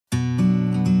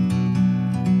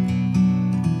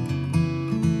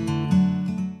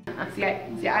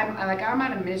I'm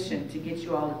on a mission to get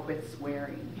you all to quit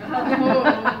swearing.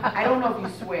 I don't know if you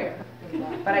swear,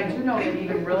 but I do know that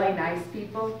even really nice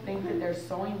people think that their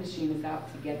sewing machine is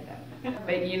out to get them.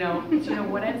 But you know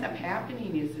what ends up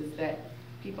happening is that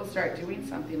people start doing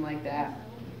something like that,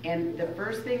 and the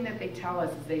first thing that they tell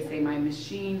us is they say, my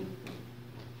machine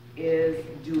is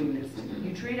doing this to me.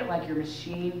 You treat it like your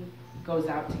machine goes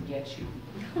out to get you.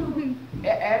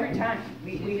 Every time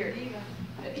we hear, she's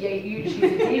a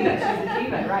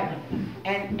diva, right?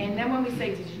 And then when we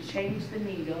say, did you change the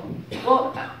needle?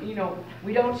 Well,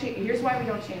 we don't change. Here's why we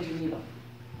don't change the needle.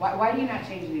 Why do you not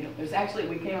change the needle?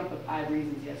 We came up with 5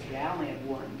 reasons yesterday. I only had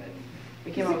 1, but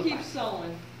we came up with 5. You keep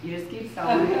sewing. You just keep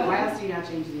sewing. Why else do you not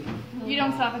change the needle? You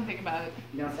don't stop and think about it.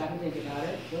 You don't stop and think about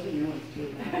it. Those are new ones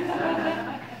too.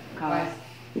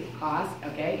 Cost.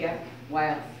 Okay, yeah. Why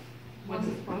else? Once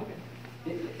it's broken.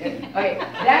 Okay,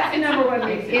 that's the number 1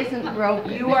 reason. It isn't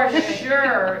broken. You are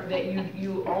sure that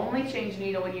you only change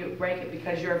needle when you break it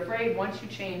because you're afraid once you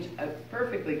change a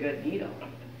perfectly good needle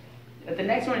that the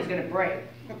next one is going to break.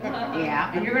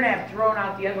 Yeah. And you're going to have thrown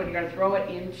out the other one. You're going to throw it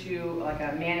into like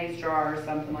a mayonnaise jar or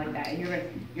something like that, and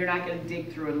you're not going to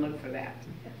dig through and look for that.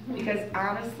 Because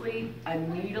honestly, a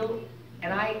needle,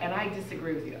 and I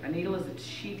disagree with you. A needle is the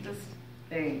cheapest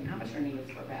thing. How much are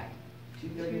needles per pack?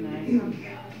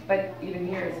 $2.39. But even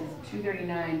here it says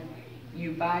 $2.39.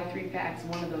 You buy 3 packs,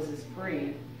 1 of those is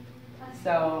free.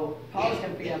 So Paul's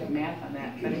gonna figure out the math on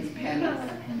that, but it's pennies.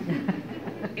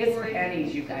 It's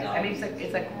pennies, you guys. I mean,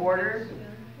 it's a quarter.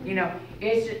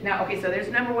 It's just now. Okay, so there's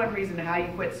number 1 reason how you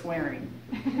quit swearing,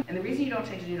 and the reason you don't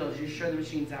change the needle is you're sure the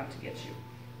machine's out to get you.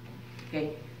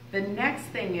 Okay. The next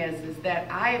thing is that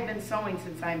I have been sewing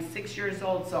since I'm 6 years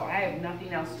old, so I have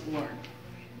nothing else to learn.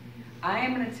 I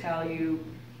am going to tell you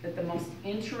that the most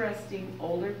interesting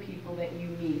older people that you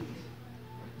meet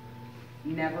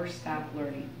never stop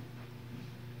learning.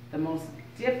 The most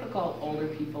difficult older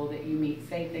people that you meet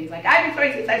say things like, I've been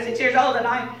sewing since I'm 6 years old and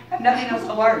I have nothing else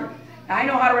to learn. I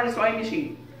know how to run a sewing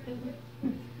machine.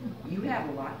 You have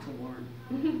a lot to learn.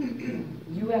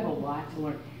 You have a lot to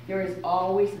learn. There is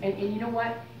always, and you know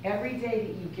what? Every day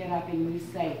that you get up and you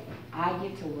say, I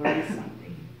get to learn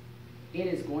something, it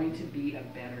is going to be a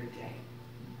better day.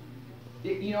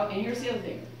 And here's the other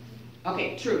thing.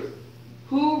 Okay, truth.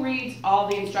 Who reads all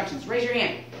the instructions? Raise your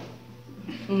hand.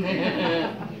 Who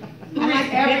reads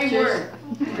every word?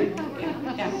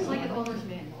 Yeah. It's like an owner's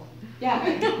manual. Yeah.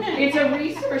 It's a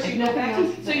resource.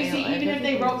 So you see, even if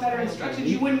they wrote better instructions,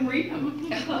 you wouldn't read them.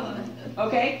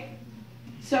 Okay?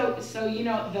 So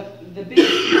the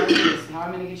biggest part of this, how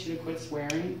I'm going to get you to quit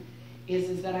swearing,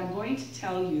 is that I'm going to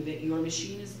tell you that your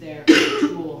machine is there, a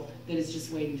tool that is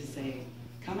just waiting to say,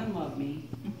 come and love me.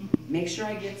 Make sure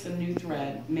I get some new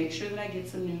thread. Make sure that I get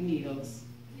some new needles.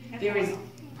 There is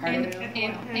part of it.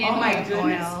 Oh my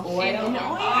goodness, oil.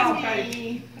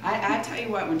 I tell you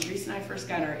what, when Teresa and I first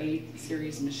got our 8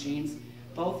 series machines,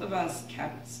 both of us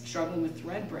kept struggling with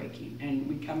thread breaking, and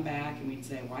we'd come back and we'd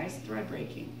say, why is the thread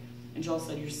breaking? And Joel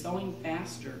said, you're sewing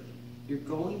faster. You're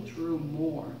going through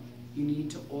more. You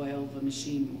need to oil the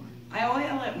machine more. I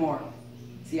oil it more.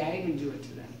 See, I even do it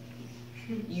to them.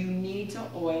 You need to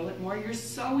oil it more. You're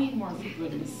sewing more, for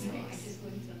goodness sakes.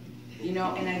 And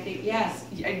I think, yes,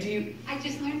 I do. I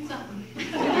just learned something.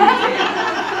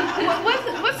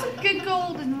 What's a good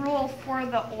golden rule for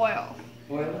the oil?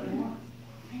 Oil it more.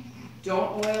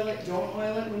 Don't oil it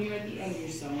when you're at the end of your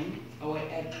sewing. Oil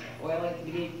at the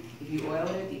beginning. If you oil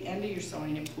it at the end of your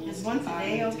sewing, it pools. Is once a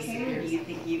day okay, or do you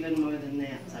think even more than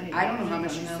that? I don't know how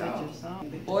much you sew.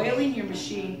 Oiling your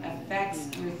machine affects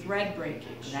your thread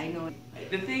breakage. I know.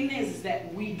 The thing is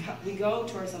that we go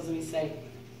to ourselves and we say,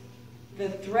 the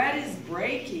thread is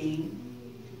breaking.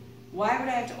 Why would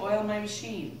I have to oil my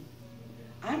machine?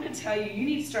 I'm going to tell you, you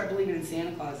need to start believing in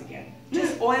Santa Claus again.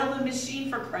 Just oil the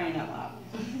machine, for crying out loud.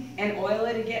 And oil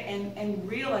it again and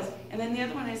realize. And then the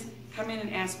other one is come in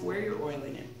and ask where you're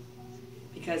oiling it.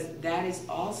 Because that is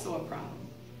also a problem.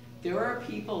 There are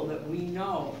people that we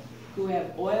know who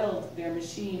have oiled their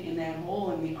machine in that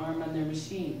hole in the arm on their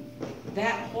machine.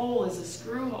 That hole is a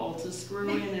screw hole to screw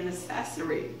in an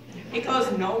accessory. It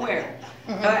goes nowhere.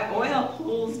 The oil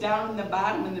pools down in the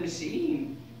bottom of the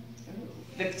machine.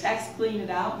 The techs clean it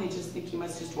out and they just think you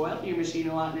must just oil your machine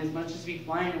a lot and as much as be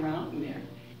flying around in there.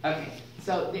 Okay,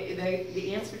 so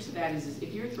the answer to that is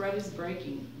if your thread is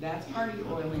breaking, that's part of your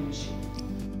oiling machine.